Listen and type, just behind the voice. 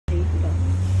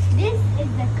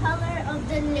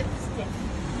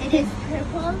is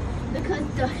purple because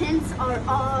the hints are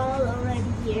all already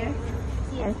here.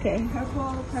 See, Okay.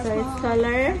 purple, purple. So it's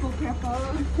color. Purple.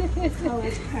 So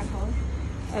it's purple.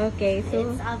 Okay,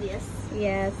 so It's obvious.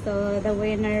 yeah, so the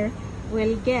winner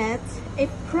will get a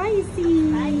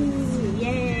pricey. Prize.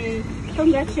 Yay!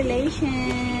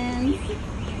 Congratulations.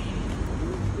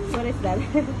 What is that?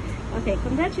 Okay,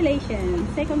 congratulations.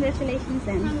 Say congratulations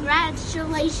then.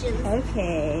 Congratulations.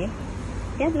 Okay.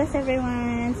 God bless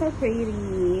everyone. So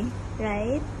pretty,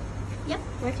 right? Yep.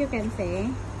 What you can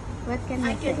say? What can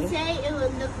I you can say? say it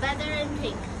would look better in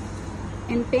pink.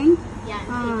 In pink? Yeah, in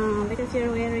pink. Oh, because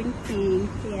you're wearing pink.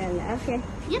 Yeah. Okay.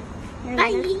 Yep. Alright,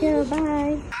 Bye. let's go.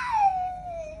 Bye.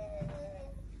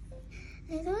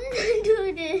 I don't want to do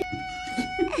this.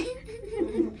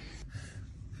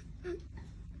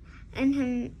 And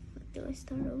then, do I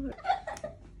start over?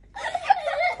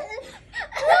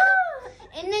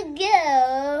 In the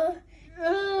go.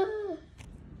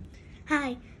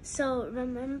 Hi. So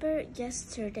remember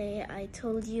yesterday I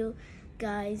told you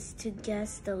guys to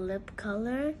guess the lip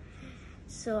color.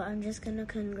 So I'm just gonna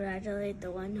congratulate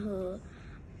the one who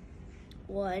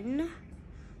won.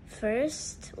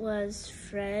 First was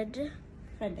Fred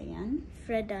Diane,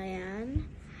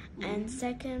 and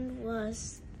second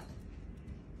was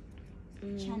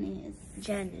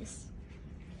Janice.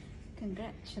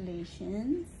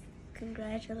 Congratulations.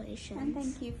 Congratulations. And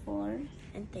thank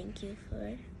you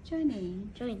for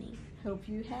joining. Hope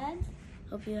you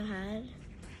had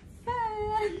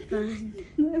fun.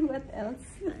 What else?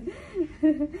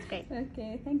 Great.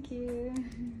 Okay, thank you.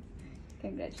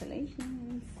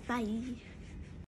 Congratulations. Bye.